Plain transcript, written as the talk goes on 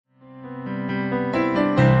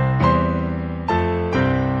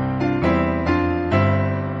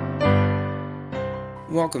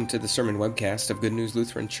Welcome to the sermon webcast of Good News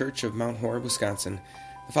Lutheran Church of Mount Horeb, Wisconsin.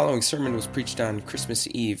 The following sermon was preached on Christmas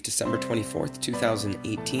Eve, December 24th,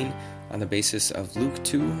 2018, on the basis of Luke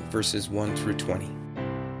 2, verses 1 through 20.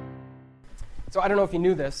 So I don't know if you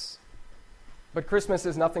knew this, but Christmas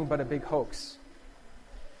is nothing but a big hoax.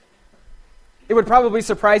 It would probably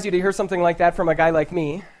surprise you to hear something like that from a guy like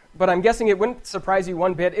me, but I'm guessing it wouldn't surprise you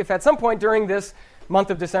one bit if at some point during this month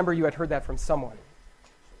of December you had heard that from someone.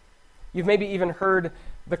 You've maybe even heard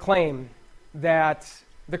the claim that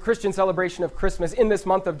the Christian celebration of Christmas in this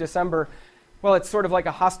month of December, well, it's sort of like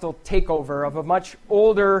a hostile takeover of a much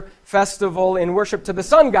older festival in worship to the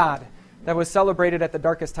sun god that was celebrated at the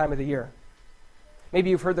darkest time of the year.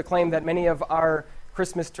 Maybe you've heard the claim that many of our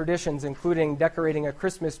Christmas traditions, including decorating a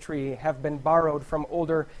Christmas tree, have been borrowed from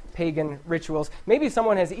older pagan rituals. Maybe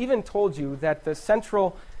someone has even told you that the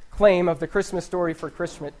central claim of the Christmas story for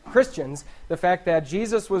Christians, the fact that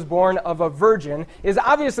Jesus was born of a virgin, is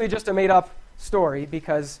obviously just a made-up story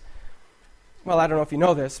because, well, I don't know if you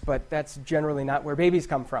know this, but that's generally not where babies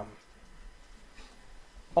come from.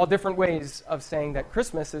 All different ways of saying that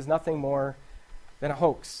Christmas is nothing more than a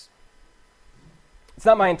hoax. It's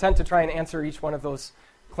not my intent to try and answer each one of those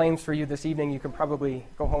claims for you this evening. You can probably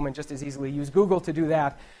go home and just as easily use Google to do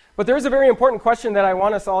that. But there is a very important question that I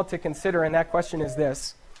want us all to consider, and that question is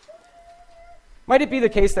this. Might it be the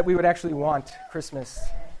case that we would actually want Christmas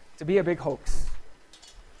to be a big hoax?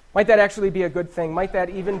 Might that actually be a good thing? Might that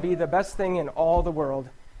even be the best thing in all the world?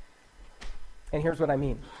 And here's what I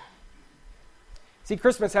mean. See,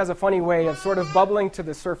 Christmas has a funny way of sort of bubbling to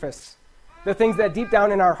the surface, the things that deep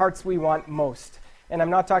down in our hearts we want most. And I'm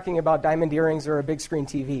not talking about diamond earrings or a big screen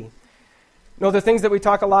TV. No, the things that we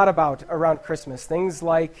talk a lot about around Christmas, things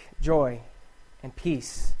like joy and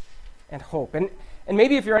peace and hope. And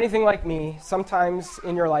maybe if you're anything like me, sometimes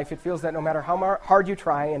in your life it feels that no matter how hard you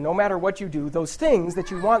try and no matter what you do, those things that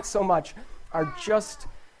you want so much are just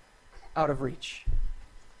out of reach.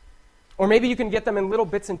 Or maybe you can get them in little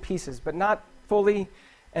bits and pieces, but not fully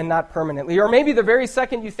and not permanently. Or maybe the very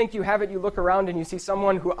second you think you have it, you look around and you see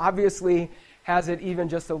someone who obviously has it even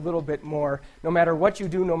just a little bit more. No matter what you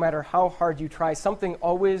do, no matter how hard you try, something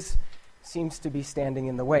always seems to be standing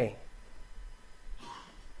in the way.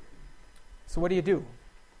 So what do?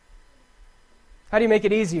 How do you make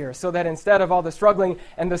it easier so that instead of all the struggling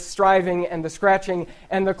and the striving and the scratching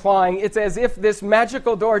and the clawing, it's as if this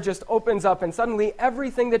magical door just opens up and suddenly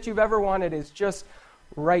everything that you've ever wanted is just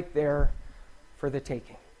right there for the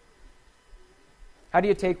taking? How do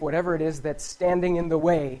you take whatever it is that's standing in the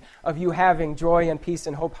way of you having joy and peace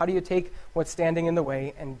and hope? How do you take what's standing in the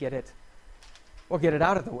way and get it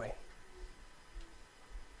out of the way?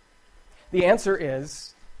 The answer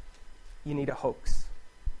is you need a hoax,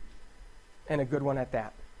 and a good one at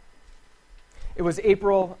that. It was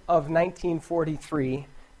April of 1943,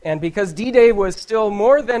 and because D-Day was still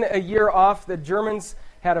more than a year off, the Germans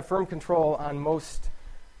had a firm control on most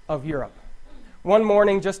of Europe. One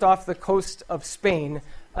morning, just off the coast of Spain,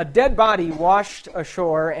 a dead body washed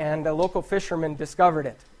ashore, and a local fisherman discovered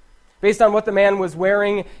it. Based on what the man was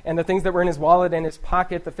wearing and the things that were in his wallet and his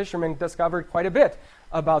pocket, the fisherman discovered quite a bit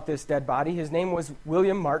about this dead body. His name was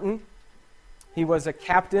William Martin. He was a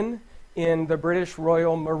captain in the British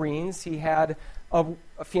Royal Marines. He had a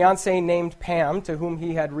fiancée named Pam, to whom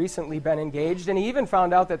he had recently been engaged, and he even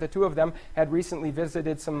found out that the two of them had recently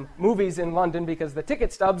visited some movies in London because the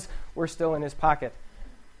ticket stubs were still in his pocket.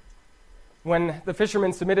 When the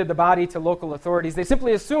fishermen submitted the body to local authorities, they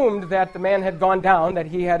simply assumed that the man had gone down, that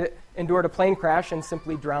he had endured a plane crash and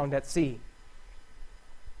simply drowned at sea.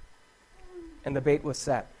 And the bait was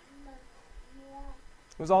set.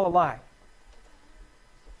 It was all a lie.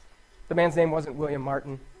 The man's name wasn't William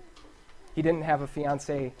Martin. He didn't have a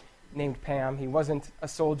fiancée named Pam. He wasn't a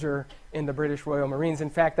soldier in the British Royal Marines. In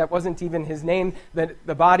fact, that wasn't even his name.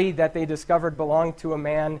 The body that they discovered belonged to a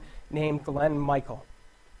man named Glenn Michael.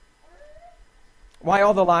 Why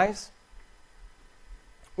all the lies?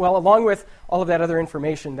 Well, along with all of that other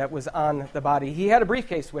information that was on the body, he had a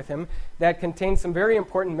briefcase with him that contained some very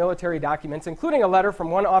important military documents, including a letter from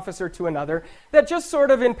one officer to another that just sort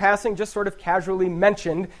of in passing, just sort of casually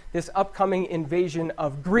mentioned this upcoming invasion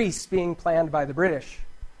of Greece being planned by the British.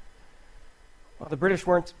 Well, the British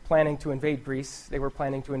weren't planning to invade Greece. They were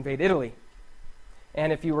planning to invade Italy.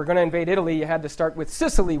 And if you were going to invade Italy, you had to start with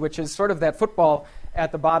Sicily, which is sort of that football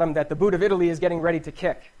at the bottom that the boot of Italy is getting ready to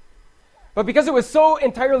kick. But because it was so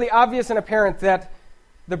entirely obvious and apparent that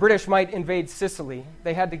the British might invade Sicily,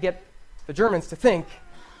 they had to get the Germans to think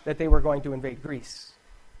that they were going to invade Greece.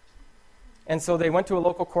 And so they went to a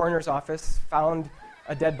local coroner's office, found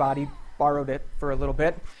a dead body, borrowed it for a little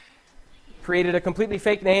bit, created a completely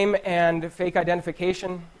fake name and fake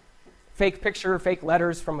identification, fake picture, fake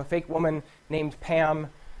letters from a fake woman named Pam.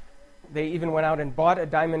 They even went out and bought a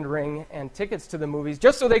diamond ring and tickets to the movies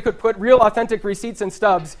just so they could put real authentic receipts and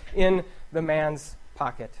stubs in the man's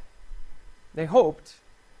pocket. They hoped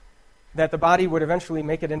that the body would eventually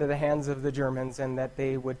make it into the hands of the Germans and that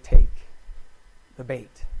they would take the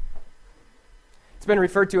bait. It's been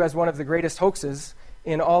referred to as one of the greatest hoaxes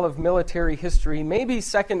in all of military history, maybe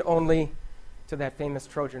second only to that famous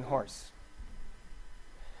Trojan horse.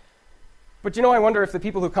 But I wonder if the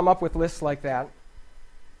people who come up with lists like that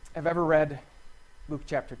have ever read Luke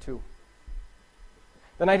chapter 2.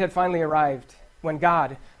 The night had finally arrived when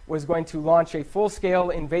God was going to launch a full-scale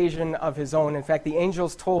invasion of his own. In fact, the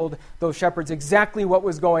angels told those shepherds exactly what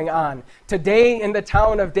was going on. Today in the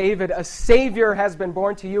town of David, a Savior has been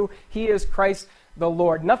born to you. He is Christ the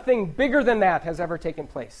Lord. Nothing bigger than that has ever taken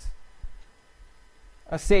place.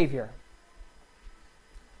 A Savior.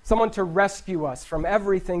 Someone to rescue us from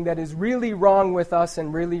everything that is really wrong with us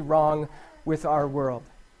and really wrong with our world.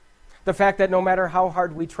 The fact that no matter how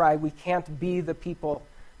hard we try, we can't be the people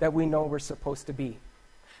that we know we're supposed to be.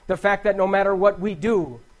 The fact that no matter what we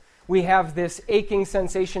do, we have this aching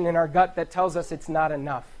sensation in our gut that tells us it's not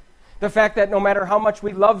enough. The fact that no matter how much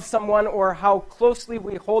we love someone or how closely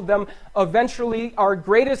we hold them, eventually our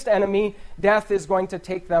greatest enemy, death, is going to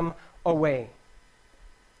take them away.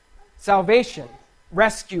 Salvation,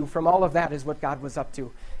 rescue from all of that is what God was up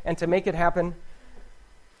to. And to make it happen,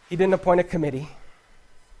 he didn't appoint a committee.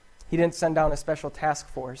 He didn't send down a special task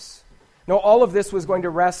force. No, all of this was going to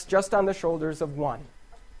rest just on the shoulders of one.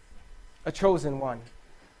 A chosen one,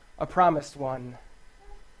 a promised one,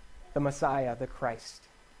 the Messiah, the Christ.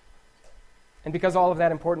 And because all of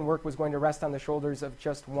that important work was going to rest on the shoulders of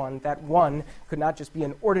just one, that one could not just be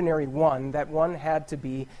an ordinary one. That one had to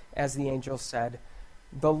be, as the angel said,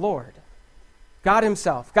 the Lord. God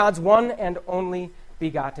himself, God's one and only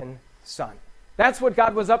begotten Son. That's what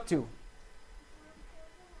God was up to.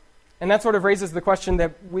 And that sort of raises the question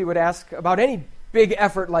that we would ask about any big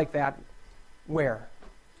effort like that. Where?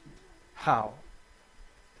 How?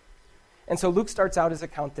 And so Luke starts out his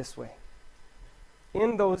account this way.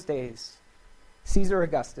 In those days, Caesar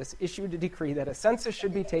Augustus issued a decree that a census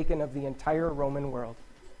should be taken of the entire Roman world.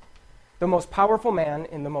 The most powerful man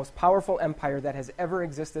in the most powerful empire that has ever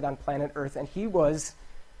existed on planet Earth, and he was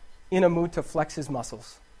in a mood to flex his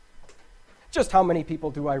muscles. Just how many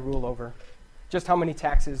people do I rule over? Just how many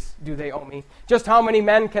taxes do they owe me? Just how many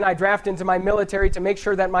men can I draft into my military to make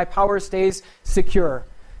sure that my power stays secure?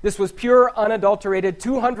 This was pure, unadulterated,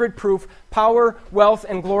 200 proof power, wealth,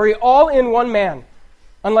 and glory, all in one man.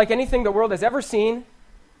 Unlike anything the world has ever seen,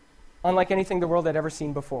 unlike anything the world had ever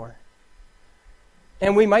seen before.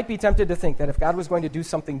 And we might be tempted to think that if God was going to do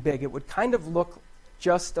something big, it would kind of look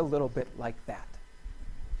just a little bit like that.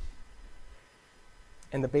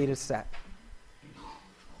 And the bait is set.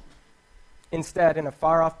 Instead, in a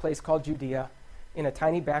far-off place called Judea, in a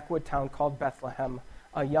tiny backwood town called Bethlehem,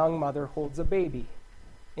 a young mother holds a baby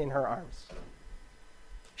in her arms.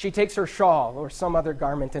 She takes her shawl or some other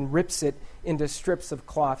garment and rips it into strips of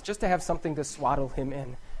cloth just to have something to swaddle him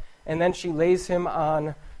in. And then she lays him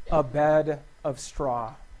on a bed of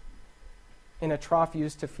straw in a trough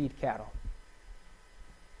used to feed cattle.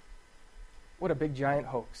 What a big giant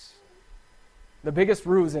hoax. The biggest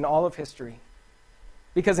ruse in all of history.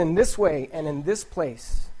 Because in this way and in this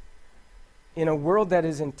place, in a world that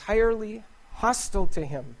is entirely hostile to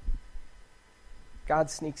him, God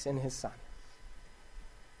sneaks in his Son.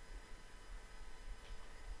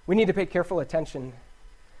 We need to pay careful attention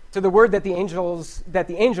to the word that the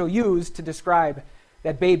angel used to describe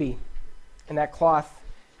that baby and that cloth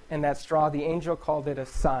and that straw. The angel called it a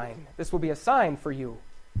sign. This will be a sign for you.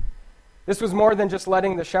 This was more than just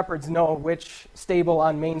letting the shepherds know which stable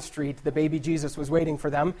on Main Street the baby Jesus was waiting for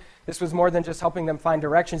them. This was more than just helping them find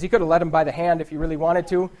directions. He could have led them by the hand if he really wanted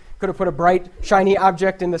to. Could have put a bright, shiny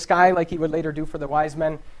object in the sky like he would later do for the wise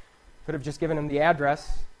men. Could have just given them the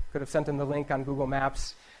address. Could have sent them the link on Google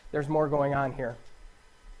Maps. There's more going on here.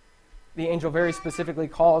 The angel very specifically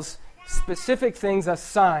calls specific things a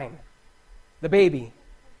sign. The baby,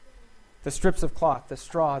 the strips of cloth, the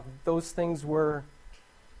straw, those things were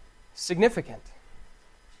significant.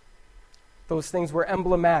 Those things were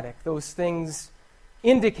emblematic. Those things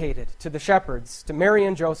indicated to the shepherds, to Mary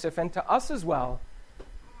and Joseph, and to us as well,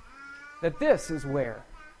 that this is where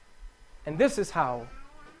and this is how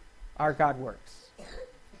our God works.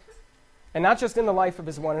 And not just in the life of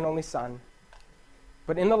his one and only Son,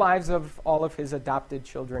 but in the lives of all of his adopted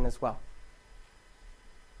children as well.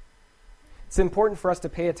 It's important for us to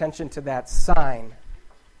pay attention to that sign.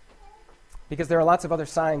 Because there are lots of other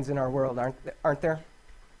signs in our world, aren't there?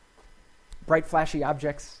 Bright, flashy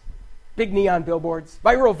objects, big neon billboards,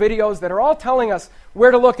 viral videos that are all telling us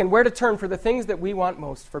where to look and where to turn for the things that we want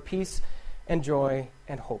most, for peace and joy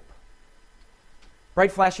and hope.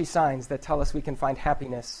 Bright, flashy signs that tell us we can find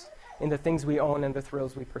happiness in the things we own and the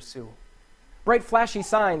thrills we pursue. Bright, flashy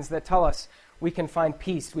signs that tell us we can find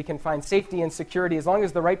peace, we can find safety and security as long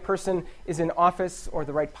as the right person is in office or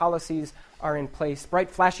the right policies are in place.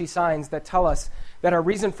 Bright, flashy signs that tell us that our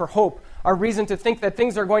reason for hope, our reason to think that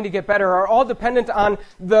things are going to get better, are all dependent on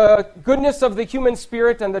the goodness of the human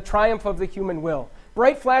spirit and the triumph of the human will.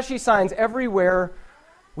 Bright, flashy signs everywhere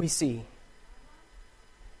we see.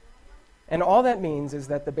 And all that means is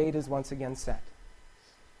that the bait is once again set.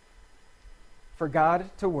 For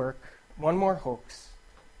God to work one more hoax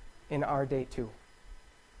in our day too.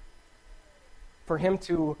 For him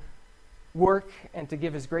to work and to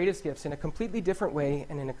give his greatest gifts in a completely different way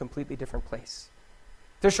and in a completely different place.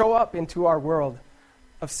 To show up into our world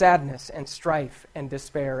of sadness and strife and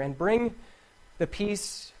despair and bring the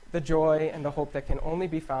peace, the joy, and the hope that can only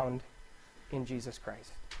be found in Jesus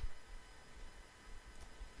Christ.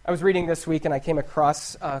 I was reading this week and I came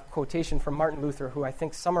across a quotation from Martin Luther, who I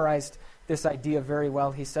think summarized this idea very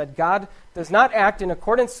well. He said, "God does not act in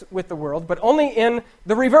accordance with the world, but only in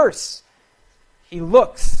the reverse. He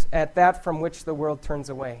looks at that from which the world turns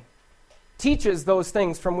away, teaches those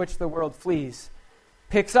things from which the world flees,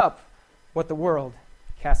 picks up what the world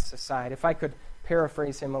casts aside." If I could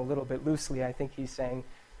paraphrase him a little bit loosely, I think he's saying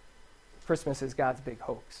Christmas is God's big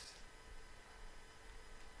hoax.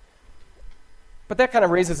 But that kind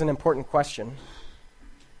of raises an important question.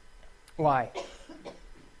 Why?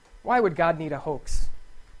 Why would God need a hoax?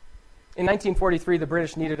 In 1943, the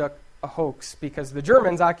British needed a hoax because the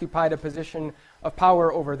Germans occupied a position of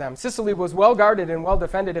power over them. Sicily was well guarded and well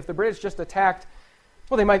defended. If the British just attacked,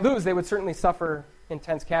 well, they might lose. They would certainly suffer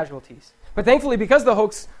intense casualties. But thankfully, because the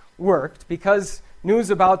hoax worked, because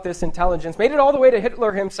news about this intelligence made it all the way to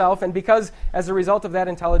Hitler himself, and because, as a result of that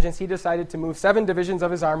intelligence, he decided to move 7 divisions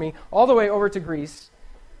of his army all the way over to Greece,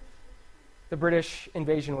 the British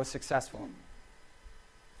invasion was successful.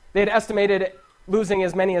 They had estimated losing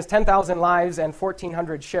as many as 10,000 lives and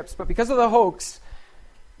 1,400 ships, but because of the hoax,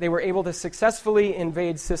 they were able to successfully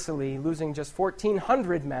invade Sicily, losing just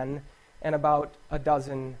 1,400 men and about a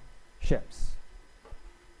dozen ships.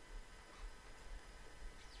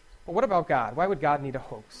 But what about God? Why would God need a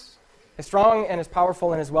hoax? As strong and as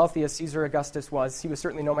powerful and as wealthy as Caesar Augustus was, he was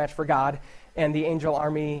certainly no match for God and the angel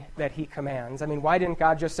army that he commands. I mean, why didn't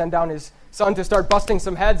God just send down his son to start busting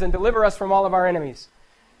some heads and deliver us from all of our enemies?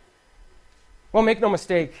 Well, make no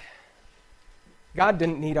mistake, God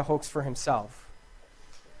didn't need a hoax for himself.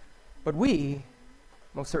 But we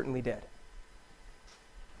most certainly did.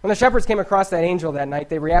 When the shepherds came across that angel that night,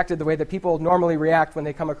 they reacted the way that people normally react when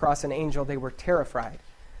they come across an angel. They were terrified.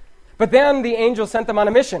 But then the angel sent them on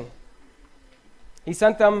a mission. He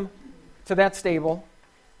sent them to that stable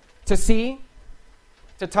to see,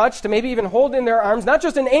 to touch, to maybe even hold in their arms, not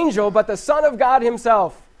just an angel, but the Son of God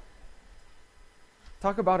himself.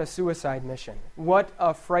 Talk about a suicide mission. What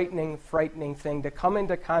a frightening, frightening thing to come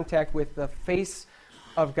into contact with the face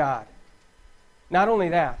of God. Not only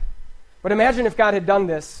that, but imagine if God had done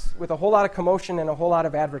this with a whole lot of commotion and a whole lot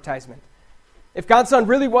of advertisement. If God's Son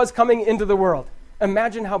really was coming into the world,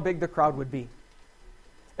 imagine how big the crowd would be.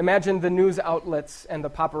 Imagine the news outlets and the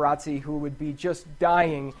paparazzi who would be just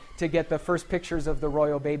dying to get the first pictures of the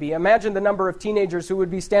royal baby. Imagine the number of teenagers who would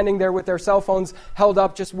be standing there with their cell phones held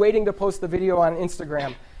up just waiting to post the video on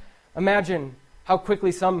Instagram. Imagine how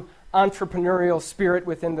quickly some entrepreneurial spirit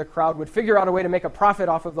within the crowd would figure out a way to make a profit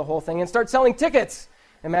off of the whole thing and start selling tickets.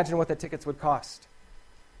 Imagine what the tickets would cost.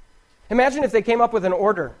 Imagine if they came up with an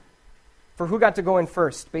order for who got to go in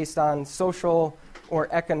first based on social or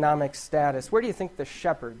economic status. Where do you think the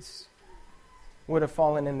shepherds would have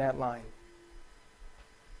fallen in that line?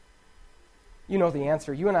 You know the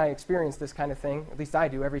answer. You and I experience this kind of thing, at least I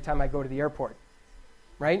do, every time I go to the airport,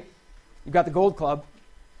 right? You've got the Gold Club,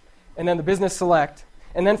 and then the Business Select,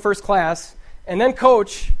 and then First Class, and then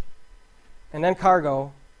Coach, and then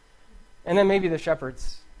Cargo, and then maybe the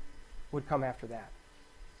shepherds would come after that.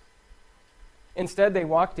 Instead, they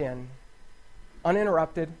walked in,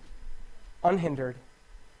 uninterrupted, unhindered.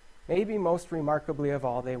 Maybe most remarkably of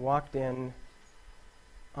all, they walked in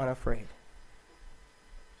unafraid.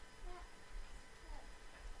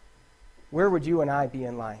 Where would you and I be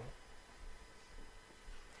in line?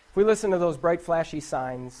 If we listen to those bright, flashy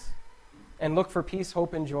signs and look for peace,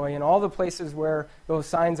 hope, and joy in all the places where those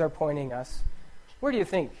signs are pointing us, where do you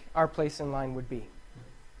think our place in line would be?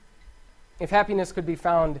 If happiness could be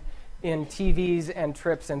found in TVs and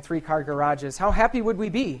trips and 3-car garages, how happy would we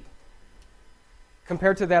be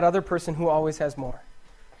compared to that other person who always has more?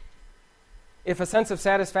 If a sense of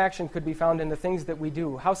satisfaction could be found in the things that we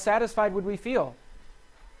do, how satisfied would we feel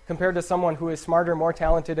compared to someone who is smarter, more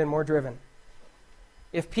talented, and more driven?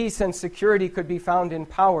 If peace and security could be found in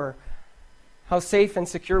power, how safe and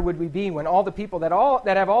secure would we be when all the people that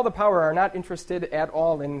have all the power are not interested at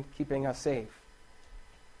all in keeping us safe?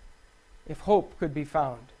 If hope could be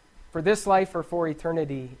found for this life or for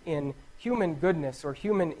eternity in human goodness or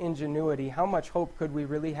human ingenuity, how much hope could we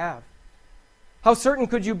really have? How certain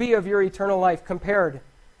could you be of your eternal life compared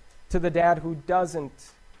to the dad who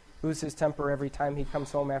doesn't lose his temper every time he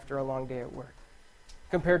comes home after a long day at work?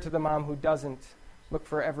 Compared to the mom who doesn't look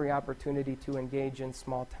for every opportunity to engage in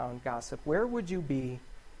small-town gossip? Where would you be?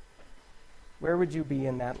 Where would you be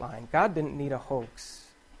in that line? God didn't need a hoax,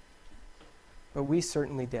 but we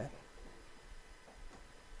certainly did.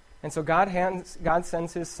 And so God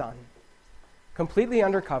sends his Son completely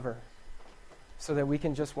undercover so that we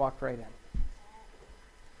can just walk right in.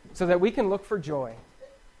 So that we can look for joy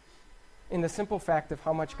in the simple fact of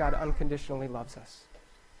how much God unconditionally loves us.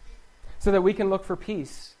 So that we can look for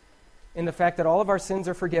peace in the fact that all of our sins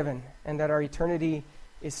are forgiven and that our eternity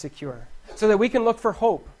is secure. So that we can look for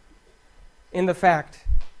hope in the fact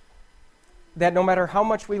that no matter how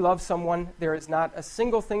much we love someone, there is not a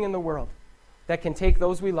single thing in the world that can take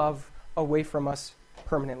those we love away from us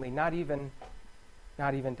permanently, not even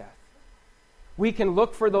death. We can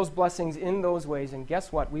look for those blessings in those ways, and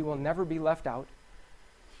guess what? We will never be left out.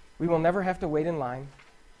 We will never have to wait in line.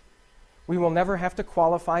 We will never have to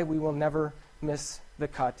qualify. We will never miss the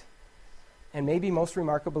cut. And maybe most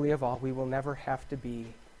remarkably of all, we will never have to be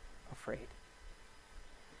afraid.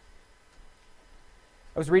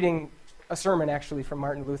 I was reading a sermon, actually, from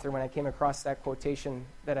Martin Luther when I came across that quotation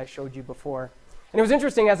that I showed you before. And it was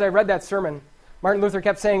interesting, as I read that sermon, Martin Luther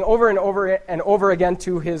kept saying over and over and over again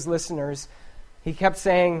to his listeners, he kept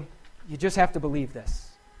saying, you just have to believe this.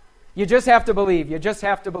 You just have to believe, you just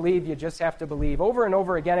have to believe, you just have to believe. Over and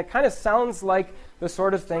over again, it kind of sounds like the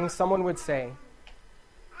sort of thing someone would say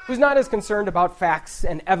who's not as concerned about facts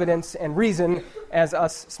and evidence and reason as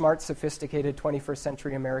us smart, sophisticated 21st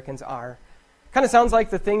century Americans are. Kind of sounds like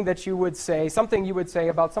the thing that you would say, something you would say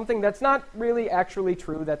about something that's not really actually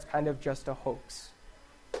true, that's kind of just a hoax.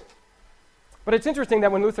 But it's interesting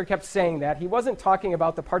that when Luther kept saying that, he wasn't talking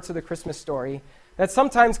about the parts of the Christmas story that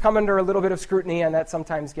sometimes come under a little bit of scrutiny and that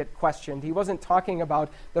sometimes get questioned. He wasn't talking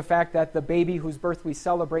about the fact that the baby whose birth we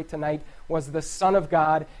celebrate tonight was the Son of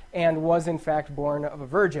God and was in fact born of a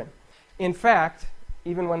virgin. In fact,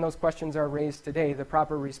 even when those questions are raised today, the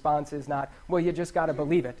proper response is not, well, you just got to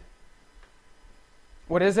believe it.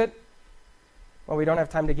 What is it? Well, we don't have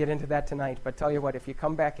time to get into that tonight, but tell you what, if you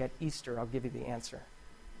come back at Easter, I'll give you the answer.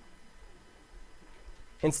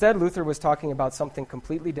 Instead, Luther was talking about something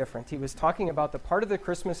completely different. He was talking about the part of the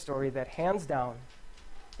Christmas story that, hands down,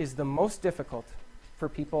 is the most difficult for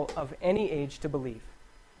people of any age to believe.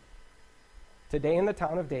 Today in the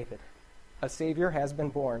town of David, a Savior has been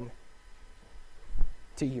born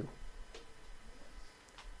to you.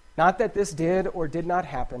 Not that this did or did not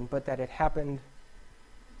happen, but that it happened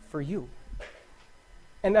for you.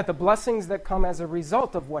 And that the blessings that come as a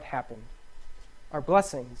result of what happened are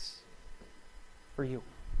blessings for you.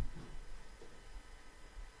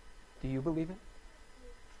 Do you believe it?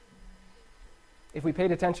 If we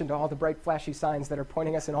paid attention to all the bright, flashy signs that are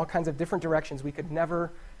pointing us in all kinds of different directions, we could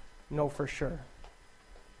never know for sure.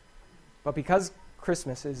 But because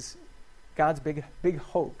Christmas is God's big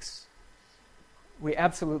hoax, we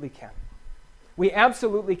absolutely can. We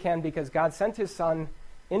absolutely can, because God sent his Son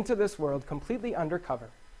into this world completely undercover,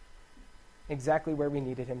 exactly where we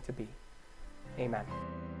needed him to be. Amen.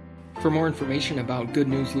 For more information about Good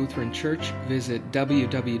News Lutheran Church, visit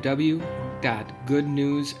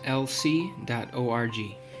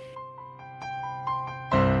www.goodnewslc.org.